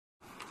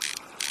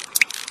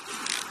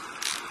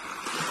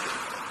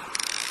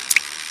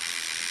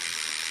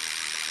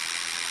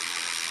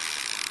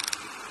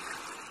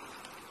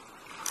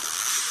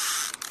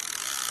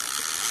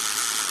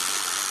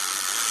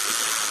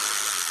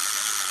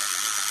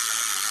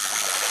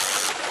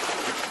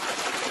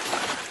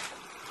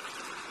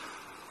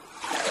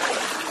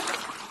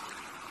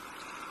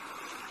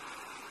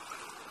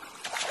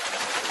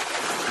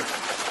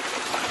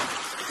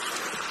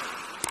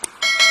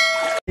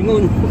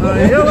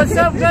Yo, what's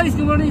up guys?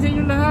 Good morning sa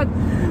inyong lahat.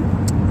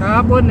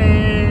 Kahapon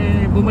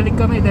bumalik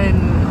kami dahil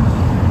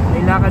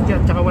may lakad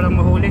siya at saka walang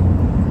mahuli.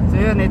 So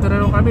yan, ito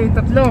na rin kami,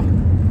 tatlo.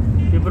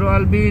 Si Bro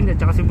Alvin at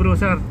saka si Bro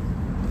Sar.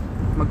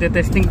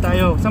 Magte-testing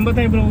tayo. Saan ba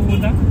tayo bro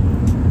pupunta?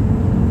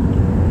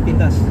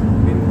 Pintas.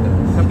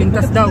 Sa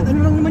Pintas daw.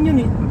 Ano lang naman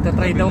yun eh?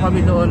 Magta-try daw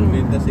kami doon.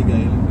 Pintas si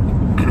Gail.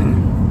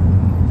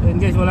 So yun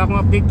guys, wala akong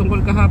update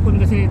tungkol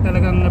kahapon kasi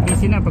talagang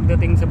na-busy na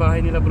pagdating sa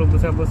bahay nila Bro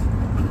Busabos.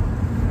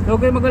 So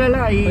okay,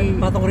 mag-alala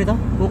patong ko rito?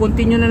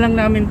 kukontinue na lang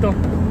namin to.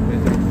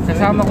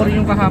 Sasama ko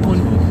rin yung kahapon.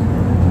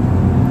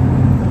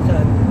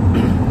 Saan?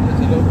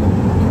 Sa loob.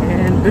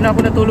 And doon ako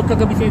natulog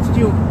kagabi sa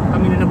HQ.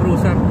 Kami na Bro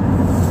Sar.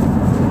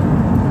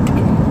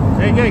 So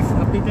yun guys,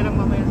 update na lang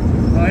mamaya.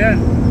 O ayan,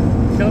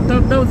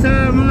 shoutout daw sa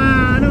mga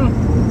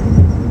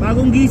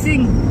bagong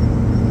gising.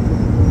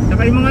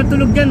 Saka yung mga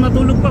tulog dyan,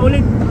 matulog pa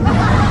ulit.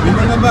 Yung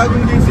mga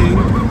bagong gising,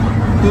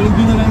 tulog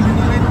din na lang din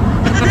ulit.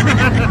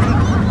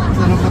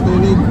 Sarap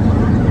patulog.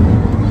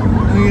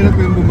 Ang hirap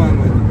yung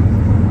bumangon.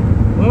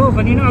 Oo,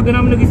 kanina aga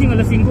namin nagising,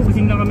 alas 5,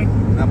 gising na kami.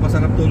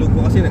 Napasarap tulog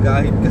ko kasi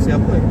nag-ahit kasi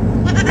ako eh.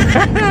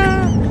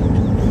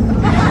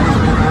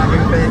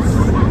 Aking pets.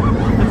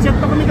 Nag-chat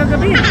pa kami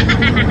kagabi.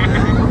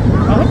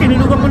 Ako,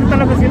 tinulugan ko na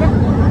talaga sila.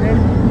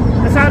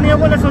 Nasanay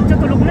ako, alas 8,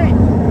 tulog na eh.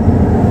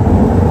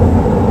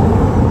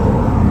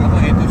 Ako,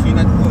 eto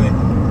sinat ko eh.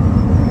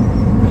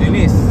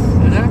 Linis.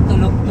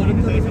 Tulog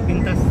tayo sa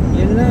Pintas.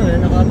 Yan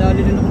lang,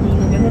 nakadali din ako doon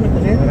ng gano'n.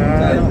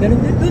 Ganun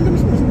doon na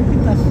mismo sa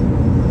Pintas.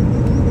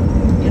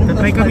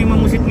 Tatry kami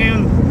mamusit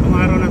ngayon, ng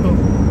araw na to.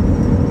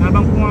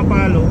 Habang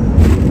pumapalo,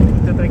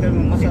 tatry kami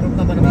mamusit. Masarap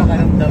naman ang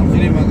makaramdam.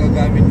 Actually,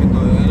 magagamit ko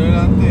to. Ano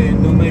lang to eh,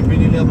 nung may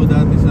pinili ako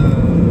dati sa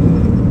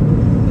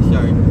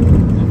Shark.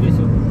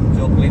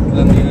 Chocolate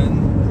lang yan.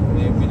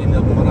 May pinili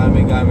ako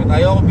maraming gamit.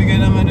 Ayaw ko bigyan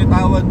naman yung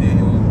tawad eh.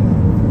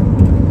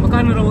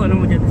 Magkano raw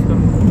mo dyan?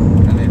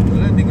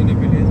 Wala, hindi ko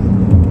nabili.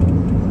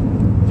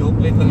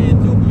 Chocolate lang yan,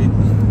 chocolate.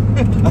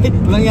 Ay,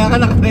 walang yaka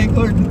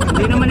naka-record.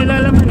 Hindi naman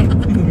nilalaman eh.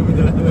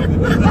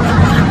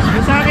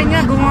 Yung sa akin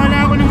nga, gumawa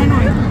na ako ng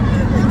eh.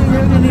 Hindi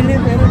nyo binili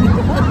pero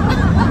dito.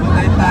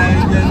 Matay tayo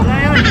dyan. Wala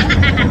yun.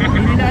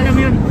 Hindi nila alam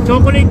yun.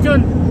 Chocolate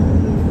yun.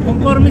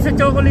 Conforme sa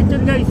chocolate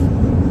yun guys.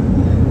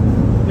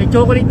 May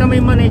chocolate na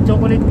may mani,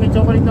 may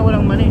chocolate na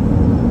walang mani.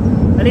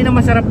 Alin na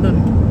masarap dun?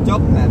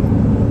 Chocolate.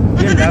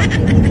 Yun lang.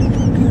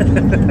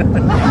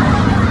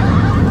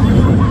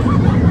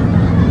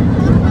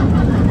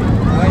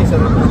 Ay,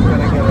 sarap ng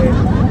kare-kare.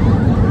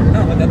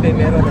 Kagabi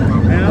meron.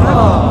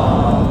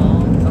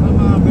 Saka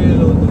mga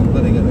belo itong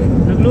kare-kare.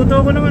 Nagluto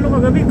ako ng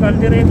kagabi,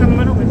 kalderetang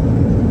manok eh.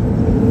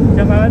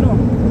 Tsaka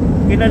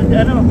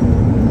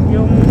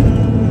yung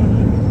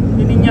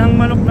dininyahang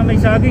manok na may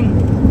saging.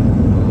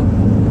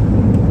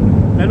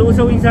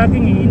 Nalusaw yung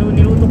saging eh,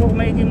 niluto ko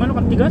maiging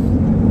manok, ang tigas.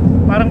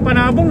 Parang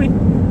panabong eh.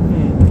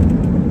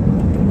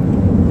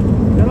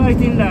 Pero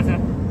ito yung lasa.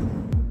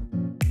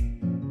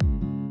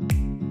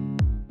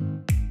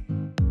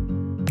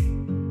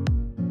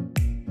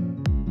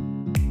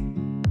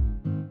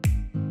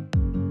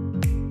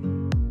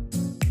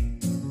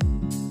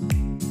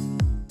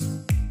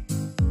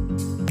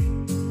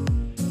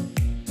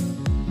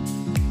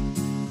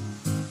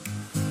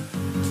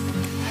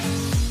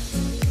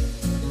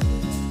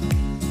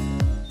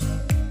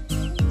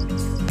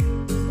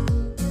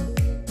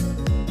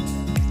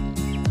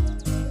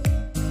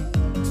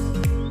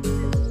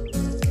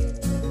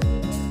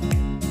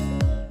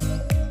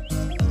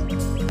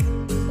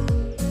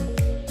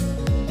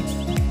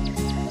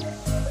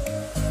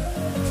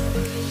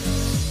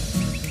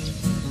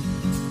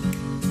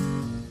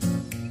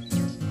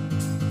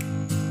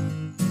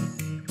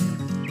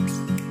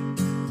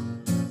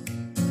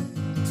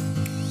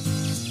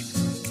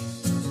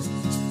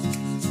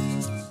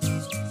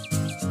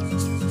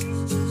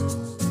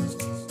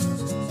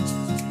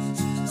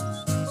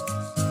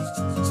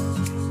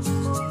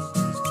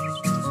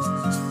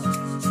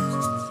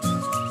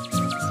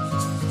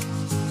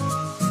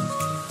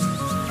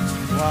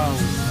 Wow,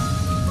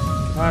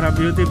 what a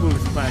beautiful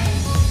spot.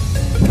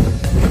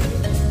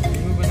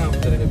 Hindi mo ba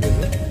nakapunta rin na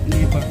belo?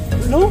 Hindi pa.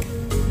 No?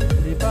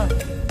 Hindi pa.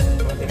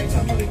 Pati rin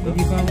sama rito?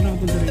 Hindi pa ako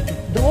nakapunta rito.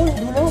 Doon,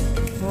 dulo.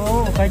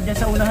 Oo, kahit dyan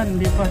sa unahan,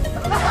 hindi pa.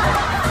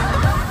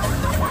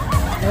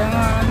 Kaya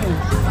nga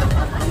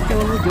Ito,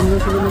 dyan na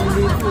sila ng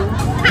dito.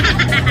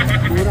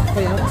 Murak pa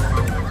yan.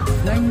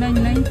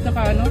 999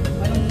 saka anong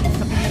sabi nyo?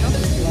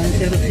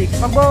 106.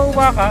 Pag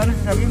bawa ka, ano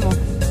sasabi mo?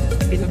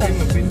 Pintas.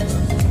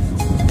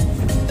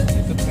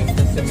 Ito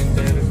Pintas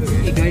Cemetery to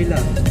eh. Igay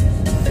lang.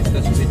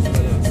 Pintas Beach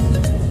pala.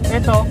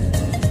 Ito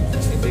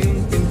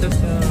yung Pintas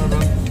sa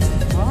rock.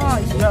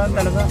 islaan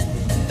talaga.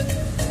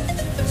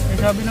 Eh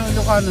sabi ng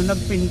Ilocano,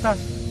 nagpintas.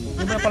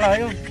 Ano pala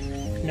yun?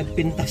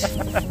 Nagpintas.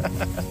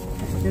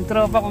 Yung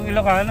tropa kong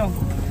Ilocano,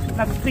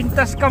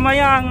 nagpintas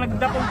kamayang,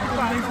 nagdakong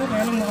pa.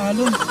 Kaya lang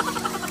makalong.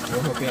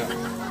 Oo, kaya.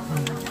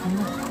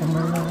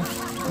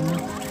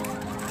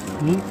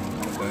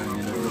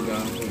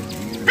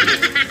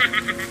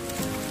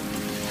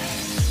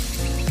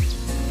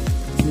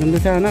 Ganda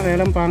sana, kaya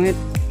lang pangit.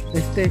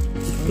 Este.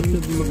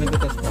 Hindi maganda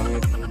tas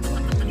pangit.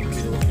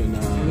 Pinost yun na...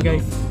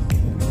 Guys,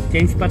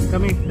 change spot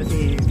kami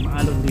kasi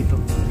maalon dito.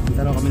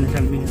 Punta raw kami ng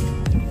Shanghai.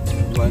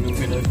 Anong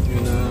pinost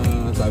yun na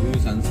sabi mo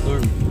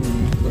sandstorm.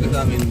 Pagka sa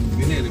akin,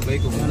 binireply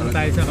ko. Ano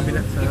tayo sa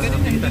kabila? Sa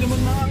kanina, hindi naman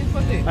makakit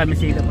pati. Ah, may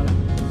sila pala.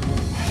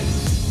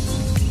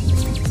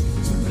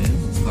 Ayan,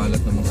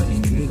 kalat na mga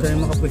hindi. Hindi tayo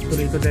makapwesto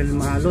rito dahil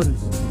maalon.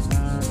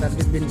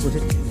 Target din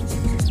busit.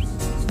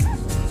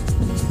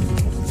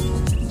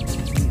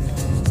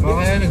 Baka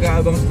kaya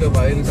nag-aabang sa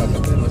gabayan ng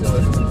sasakyan.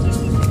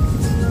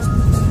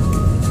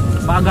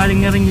 Baka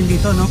galing na rin yun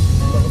dito, no?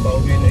 Baka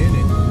pauwi na yun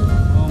eh.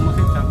 Oo,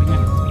 musit, sabi niya.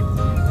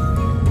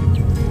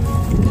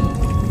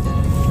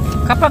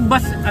 Kapag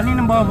bus, ano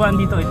yung bababaan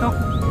dito? Ito?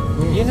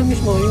 Yan ang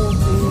mismo, yung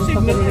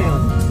signal na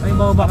yan. Ay,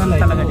 bababa ka na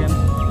talaga dyan.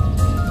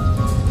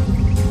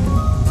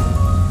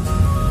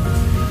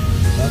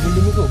 Sabi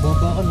mo ko,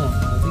 bababa ka na.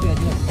 Sige,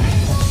 dyan.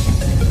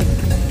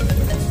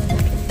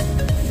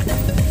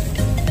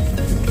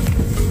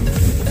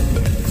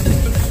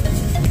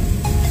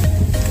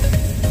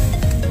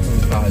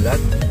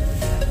 Kalat.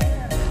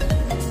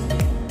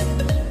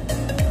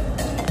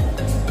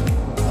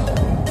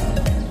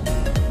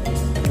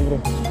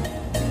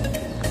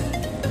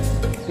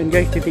 Yun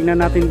guys,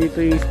 titingnan natin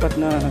dito yung spot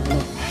na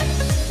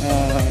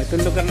itong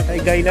lugar na tayo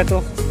Gayla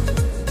to.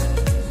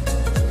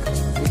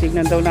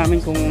 Titingnan daw namin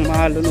kung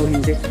mahalon o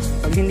hindi.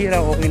 Pag hindi raw,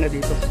 okay na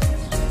dito.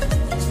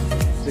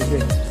 Sige,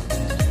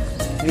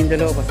 yung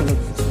dalawa pasunod.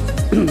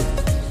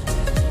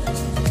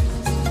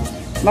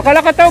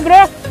 Makalakataw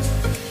bro,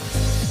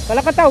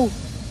 kalakataw.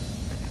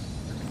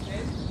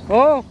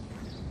 Oo,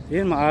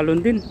 yun maalon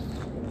din.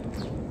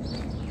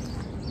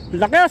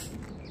 Lakas.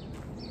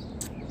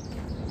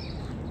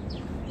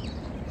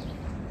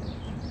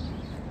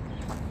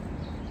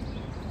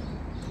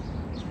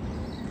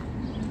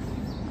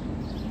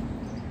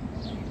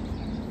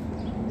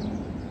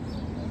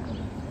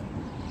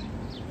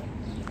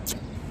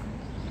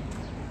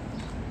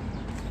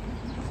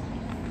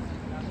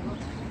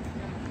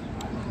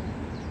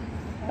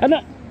 Ano?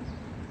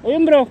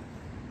 Ayun bro.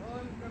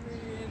 Doon kami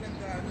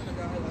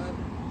naghahalaan.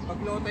 Pag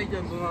low tide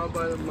dyan,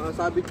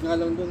 masabit nga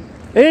lang doon.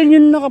 Ayun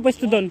yung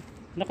nakapwesto doon.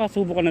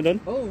 Nakasubo ka na doon?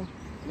 Oo,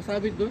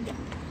 masabit doon.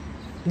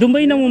 Doon ba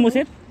yung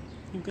namumusit?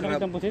 Yung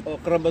kinakitang pusit? O,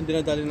 crab ang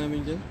dinadali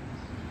namin dyan.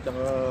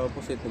 Tsaka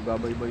pusit,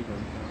 nagbabaybay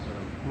doon.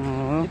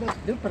 Oo.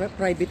 Di ba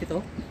private ito?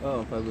 Oo,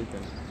 private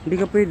yan. Hindi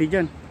ka pwede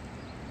dyan.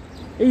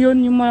 Eh yun,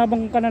 yung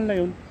mahabang kanal na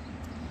yun.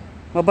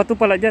 Mabato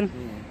pala dyan.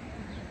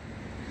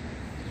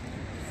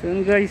 So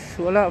yun guys,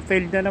 wala,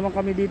 failed na naman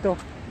kami dito.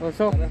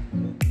 So,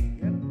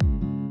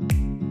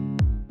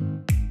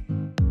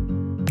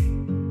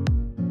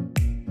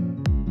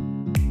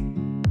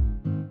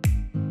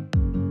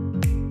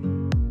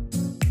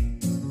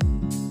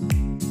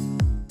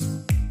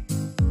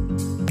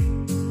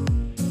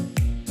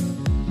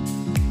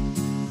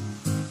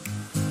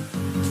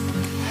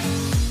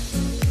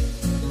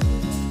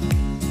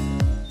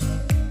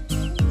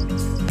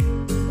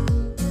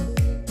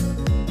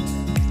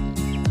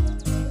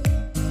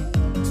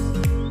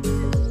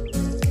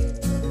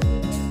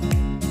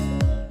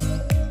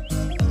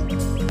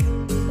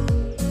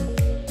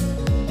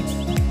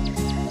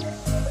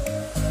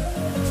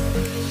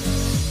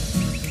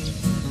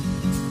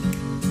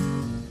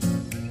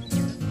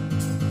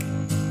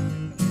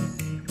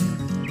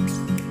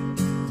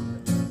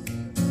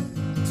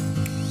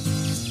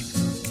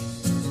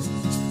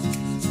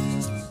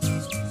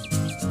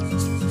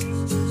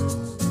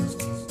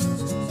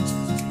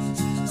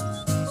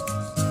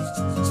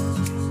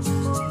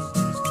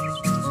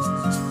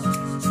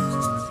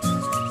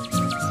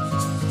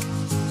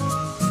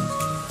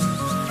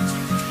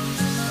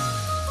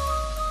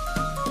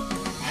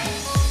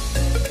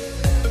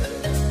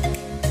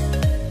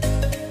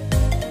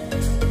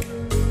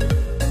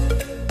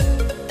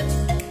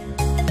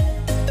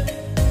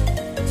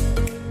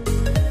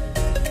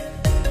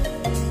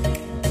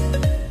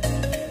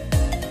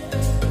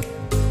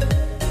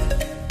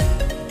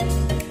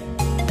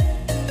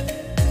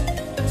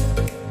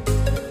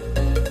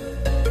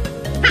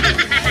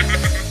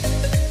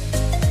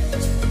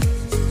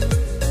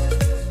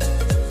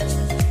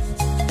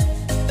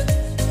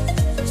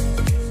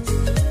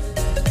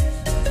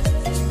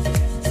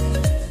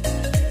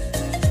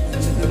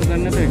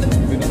 na to eh.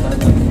 Pinuntahan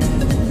natin.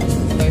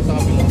 Tayo sa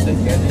kabilang set,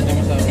 kaya hindi niya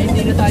masabi. Eh,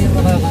 hindi na tayo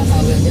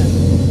makakasawin dyan.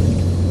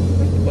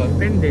 Diba?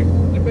 Depende.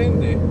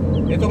 Depende.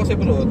 Ito kasi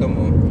bro, tamo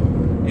mo.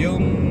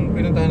 Yung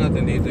pinuntahan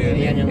natin dito yan.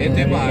 Yan yung ito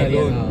yung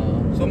maalon.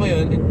 So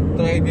ngayon,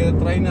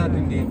 try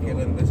natin din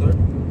Kiran Resort.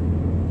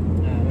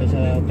 May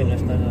sa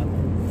pinasta na.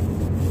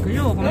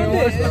 Kayo, kung may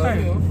oras pa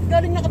tayo.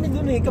 Galing na kami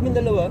dun eh, kami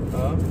dalawa.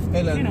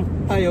 Kailan? Sino?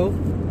 Tayo.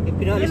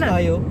 Pinalis Kailan?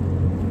 tayo.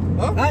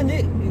 Oh? Hindi.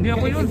 Hindi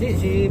ako yun. Hindi,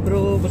 si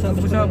bro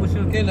Busabos. Busabos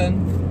yun. Kailan?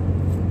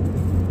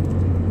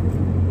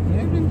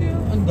 Ngayon hindi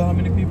ah. Ang dami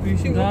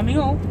nagpipishing. Ang dami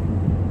nga oh.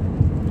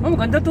 Oh,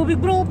 maganda tubig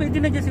bro. Pwede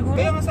na dyan siguro.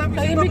 Kaya nga sabi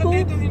siya, Tahimik, bakit oh.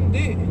 dito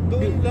hindi?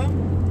 Doon lang.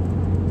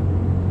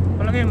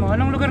 Palagay mo,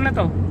 anong lugar na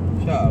to?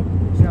 Shop.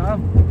 Siya.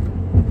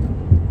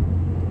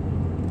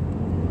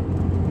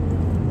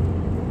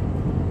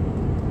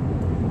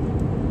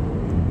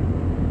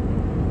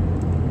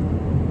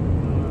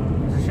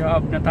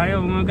 Saab na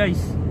tayo mga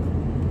guys.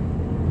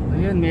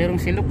 Ayan, mayroong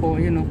silok po.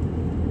 Ayan o.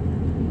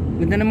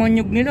 Ganda naman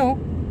nyug nila o.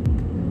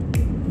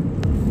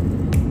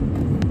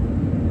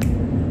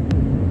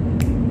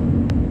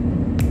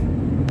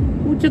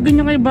 Putya,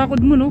 ganyan kayo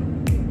bakod mo no.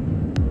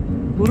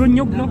 Puro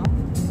nyug no.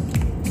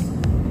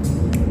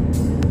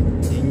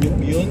 Nyug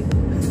yun?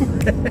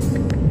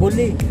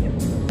 Buli.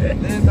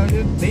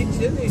 Dates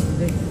yan eh.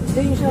 Hindi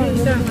yung siya.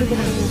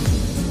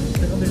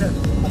 Sa kabila.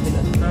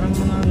 Parang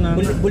mga nga.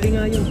 Buli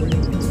nga yun. Buli.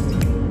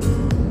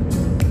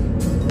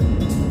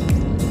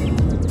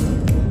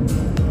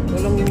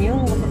 Walang yun yan.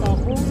 Kapag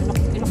ako.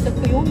 Inaktat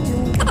ko yun.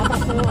 Yung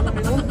atas na ano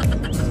na yun.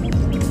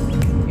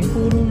 Yung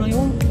puno na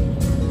yun.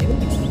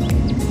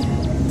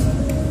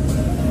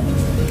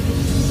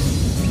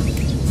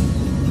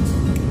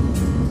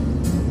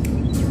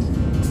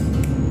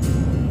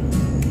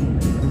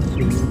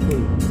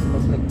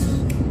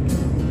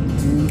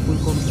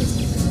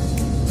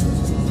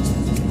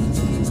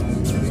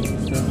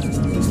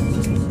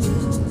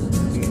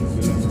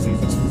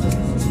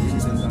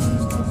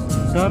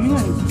 Dami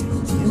nga eh.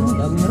 Ayun,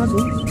 dami nga rad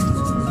oh.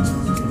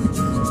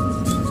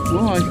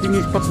 Wow,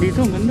 yung spot dito,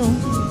 ang ganda oh.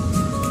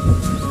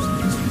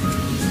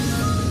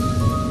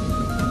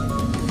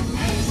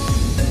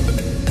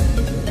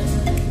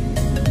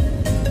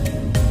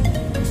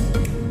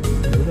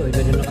 Dulo,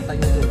 iba din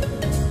nakatayo doon.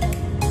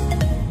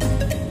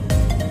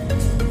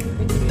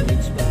 May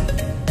drainage pa.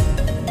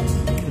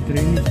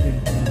 Drainage din.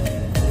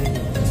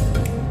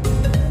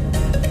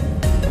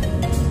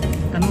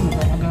 Tanong,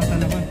 makakagata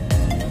na ba?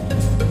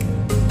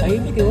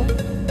 Tahimik eh oh.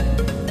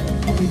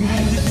 Hindi mo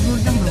ulit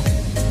siguro dyan bro.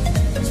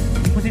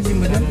 Imposible din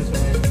ba dyan?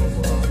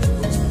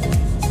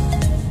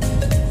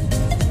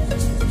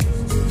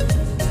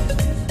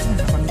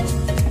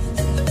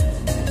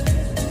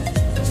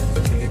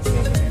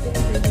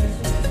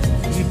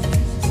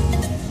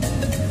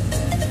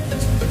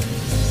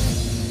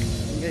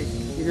 Okay,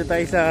 dito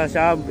tayo sa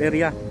Saab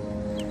area.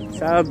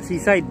 Saab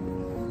seaside,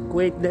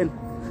 Kuwait din.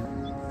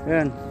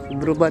 Ayan,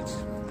 bro batch.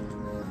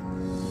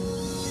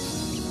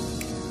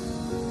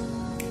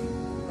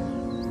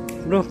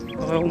 Bro,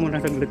 ako muna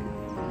saglit.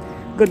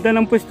 Ganda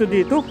ng pwesto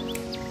dito.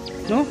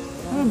 No?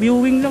 Ah,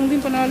 viewing lang din,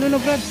 panalo na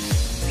Brad.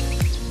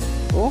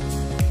 Oh.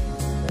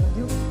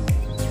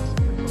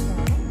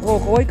 Oh,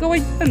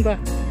 kaway-kaway yan ba?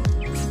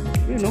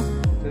 Yun no?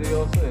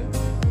 Seryoso eh.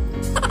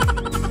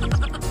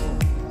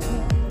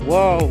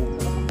 Wow.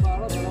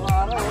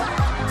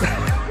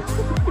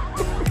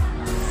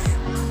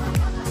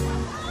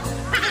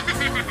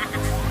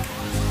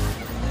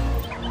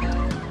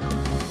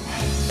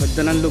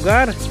 Ganda ng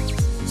lugar.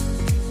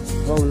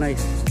 Wow,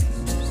 nice.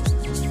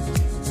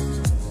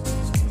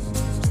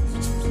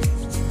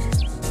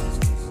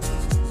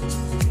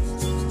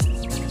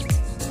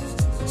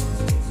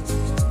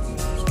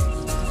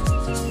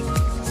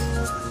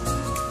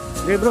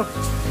 Okay bro.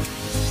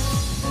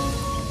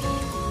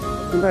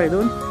 Saan tayo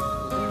doon?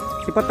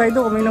 Sipat tayo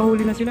doon kung may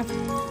nahuli na sila.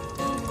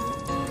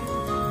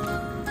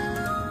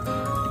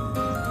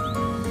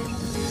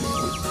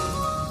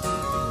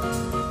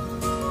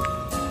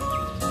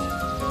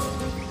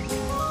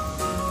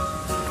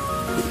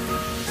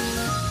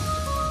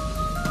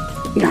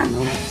 Yan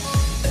o.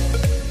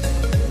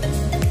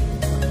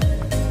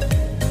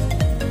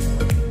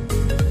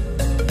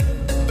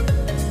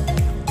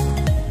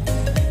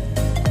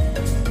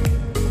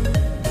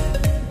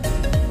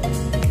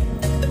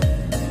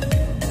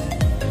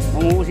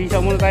 Manguusisa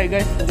muna tayo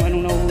guys kung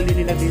anong nahuhuli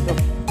nila dito.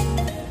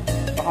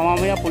 Baka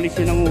mamaya pulis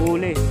yun ang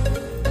uhuli.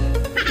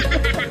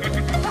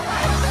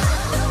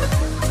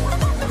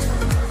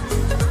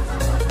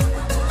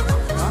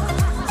 Ha?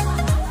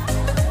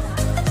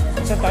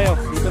 Saan tayo?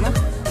 Dito na?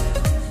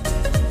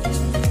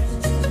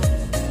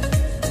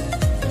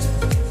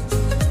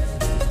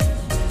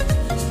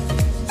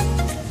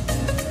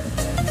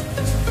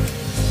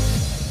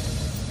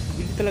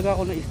 Hindi talaga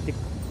ako na-stick.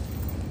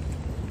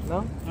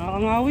 No?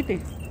 Nakakangawit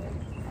eh.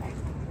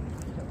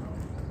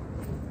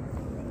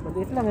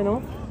 Maliit lang eh no?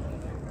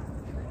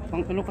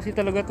 Pang ano kasi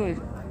talaga to eh.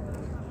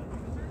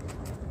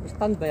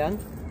 Stand ba yan?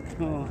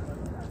 Oo.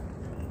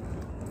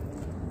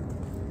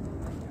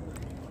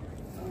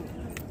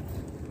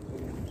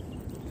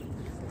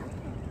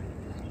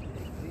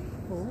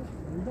 Oo,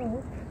 ganda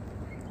oh.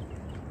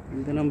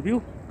 Ganda ng view.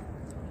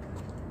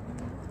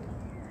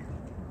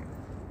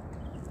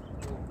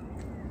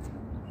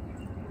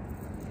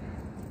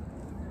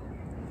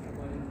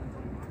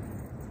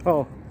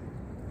 Oo.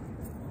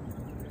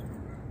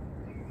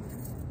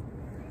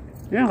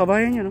 Yan,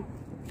 kabayan niya no.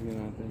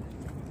 Tingnan natin.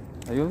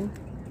 Ayun.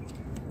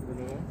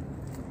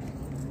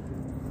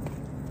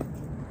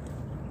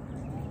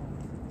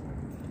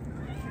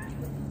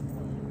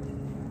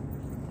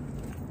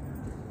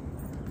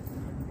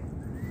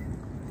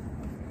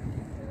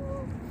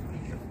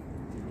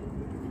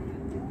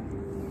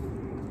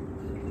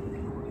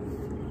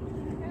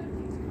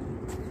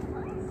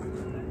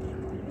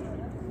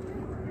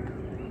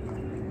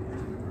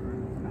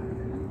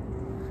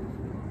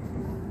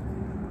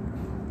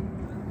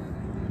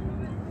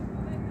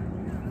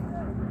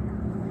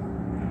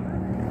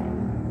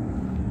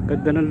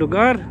 Ganda ng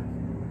lugar.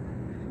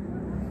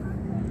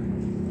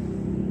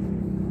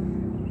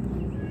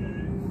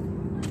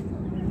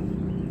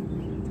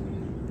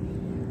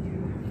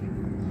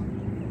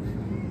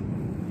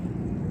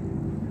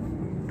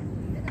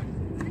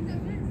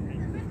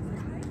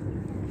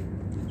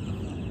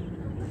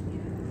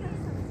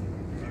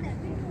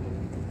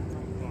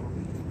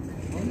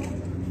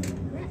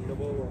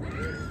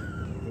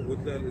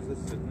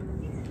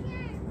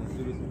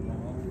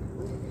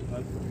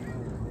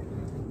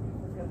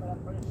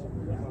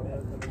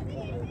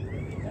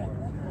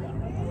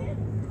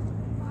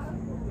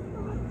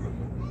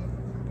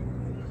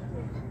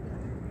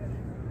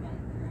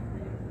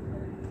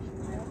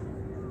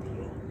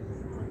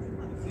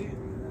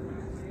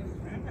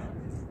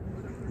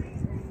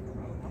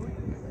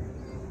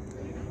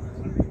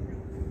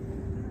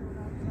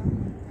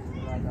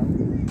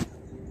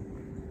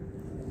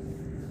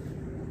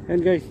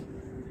 Ayan guys,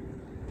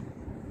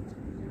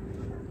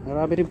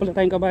 marami rin pala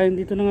tayong kabayan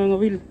dito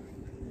nangangawil.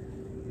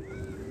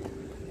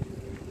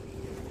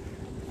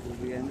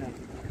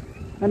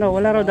 Ano,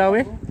 wala raw daw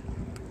eh?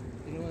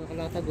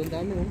 Nakalatag, ang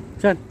dami oh.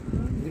 Saan?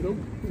 Bilog.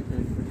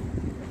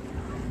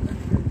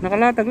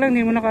 Nakalatag lang,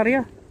 hindi mo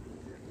nakarya.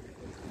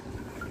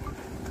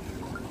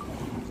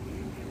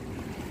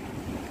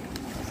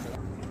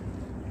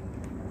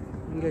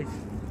 Ayan guys,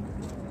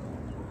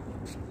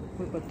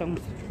 patang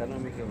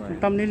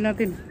thumbnail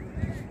natin.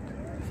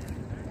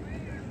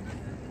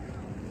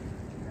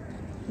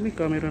 May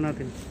camera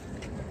natin.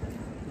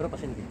 Bro,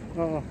 pasinti.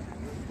 Oo.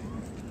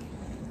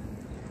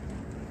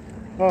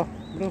 Oh,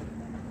 bro.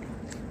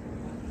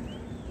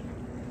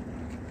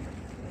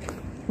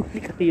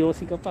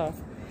 Katiyosi ka pa.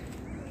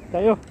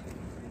 Tayo.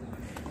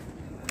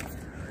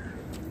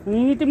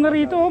 Nangingitim na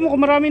rito. Oh.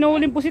 Mukhang marami na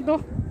huling pusit. Oh.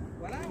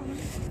 Wala.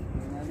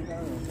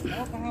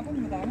 Oo, kahapon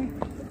madami.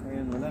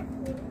 Ngayon wala.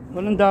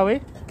 Walang dawi?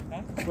 Ha?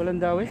 Walang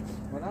dawi?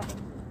 Wala.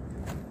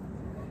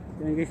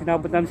 Yan guys,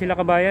 sinabot namin sila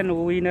kabayan.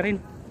 Uuwi na rin.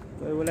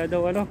 Wala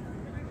daw ano.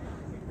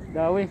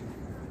 Dawi.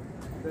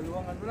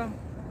 Dalawang ano lang.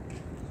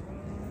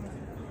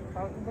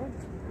 Tawag ko bro?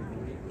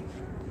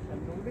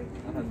 Kanduli.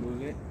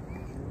 Kanduli.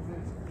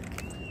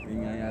 Hindi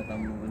nga yata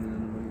mo ano na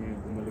naman yung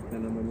bumalik na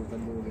naman yung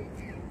kanduli.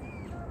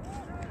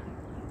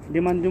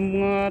 Demand yung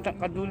mga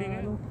kaduli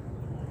ngayon.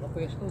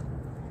 Kapwesto.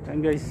 Yan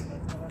guys,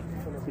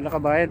 sila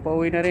kabayan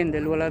pauwi na rin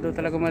dahil wala daw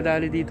talaga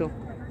madali dito.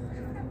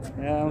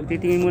 Kaya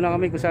magtitingin muna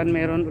kami kung saan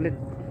meron ulit.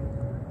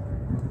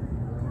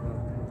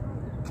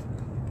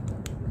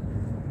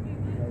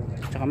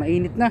 Tsaka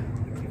mainit na.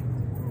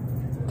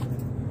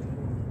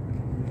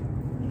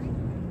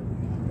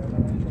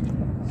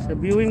 Sa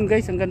viewing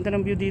guys, ang ganda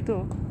ng view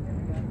dito.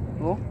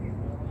 Oh.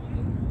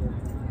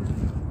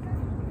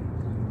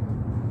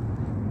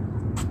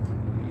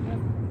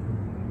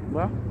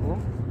 Ba? Oh.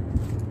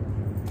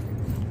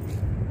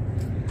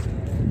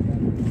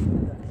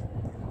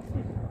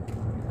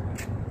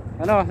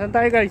 Ano, saan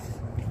tayo guys?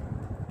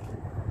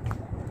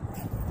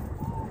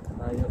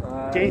 Tayo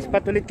ay Change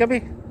pat ulit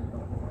kami.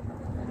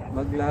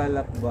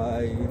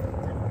 maglalakbay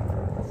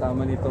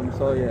kasama ni Tom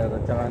Sawyer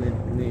at saka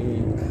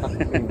ni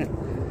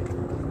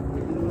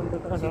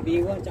Si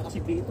Biwa at si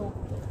Bito.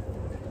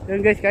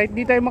 Yan guys, kahit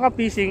di tayo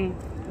maka-fishing,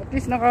 at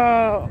least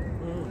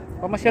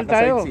pamasyal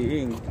tayo.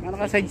 Sightseeing.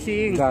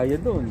 Naka-sightseeing. Gaya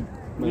doon.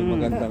 May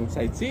magandang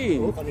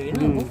sightseeing. Oo, kanina.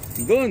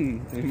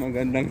 Doon, may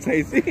magandang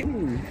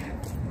sightseeing.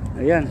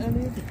 Ayan.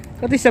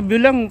 Kasi sa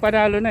view lang,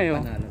 panalo na yun.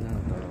 Panalo na.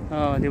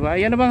 Oh, di ba?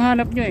 Ayan na bang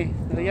hanap nyo eh.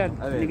 Ayan,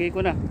 binigay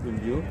ko na. Yung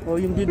view? Oh,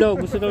 yung view daw.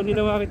 Gusto daw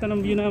nila makita ng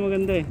view na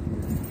maganda eh.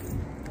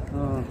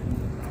 Oh.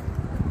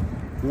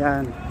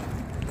 Yan.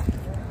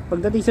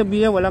 Pagdating sa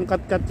view, walang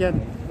cut-cut yan.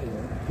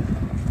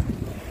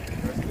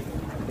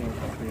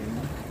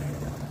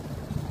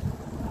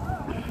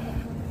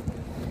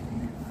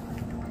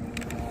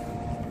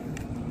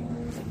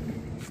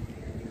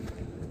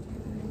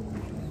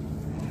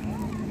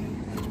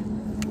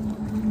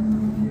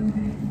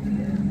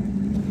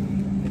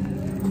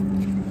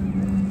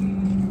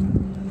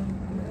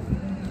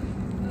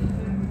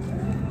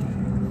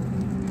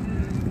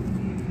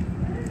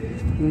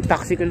 Yung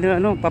taxical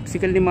na ano,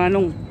 popsicle ni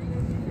Manong.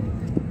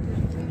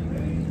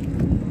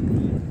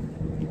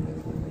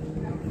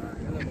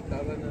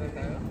 Magtawa na lang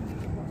tayo?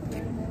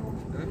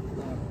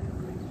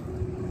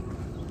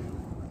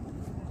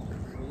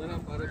 Wala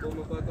lang, para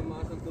bumaba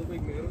tumaas ang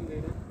tubig, meron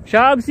din eh.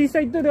 Shab,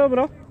 seaside to diba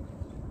bro?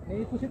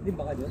 May pusit din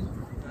ba ka dyan?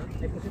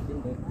 May pusit din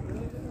doon.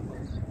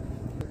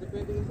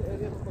 Depende din sa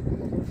area kapag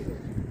bumaba sila.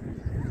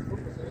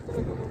 Ito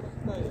lang bumaba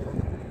tayo.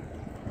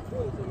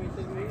 Oo, sa may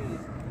side may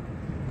yun.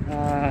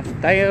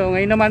 Tayo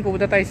ngayon naman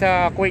pupunta tayo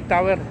sa KUWAIT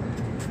Tower.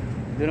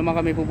 Doon naman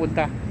kami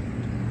pupunta.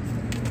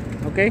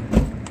 Okay?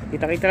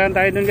 Kita-kita lang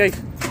tayo doon guys.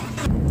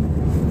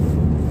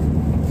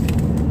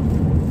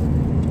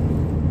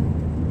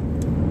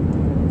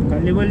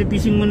 Kaliwali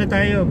fishing muna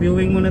tayo,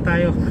 viewing muna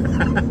tayo.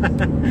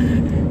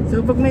 So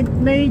pag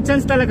may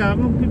chance talaga,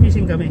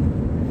 mag-fishing kami.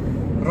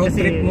 Road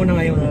trip muna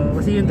ngayon.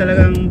 Kasi yun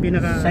talagang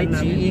pinaka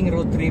Sightseeing,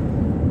 road trip.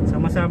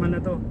 sama-sama na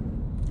to.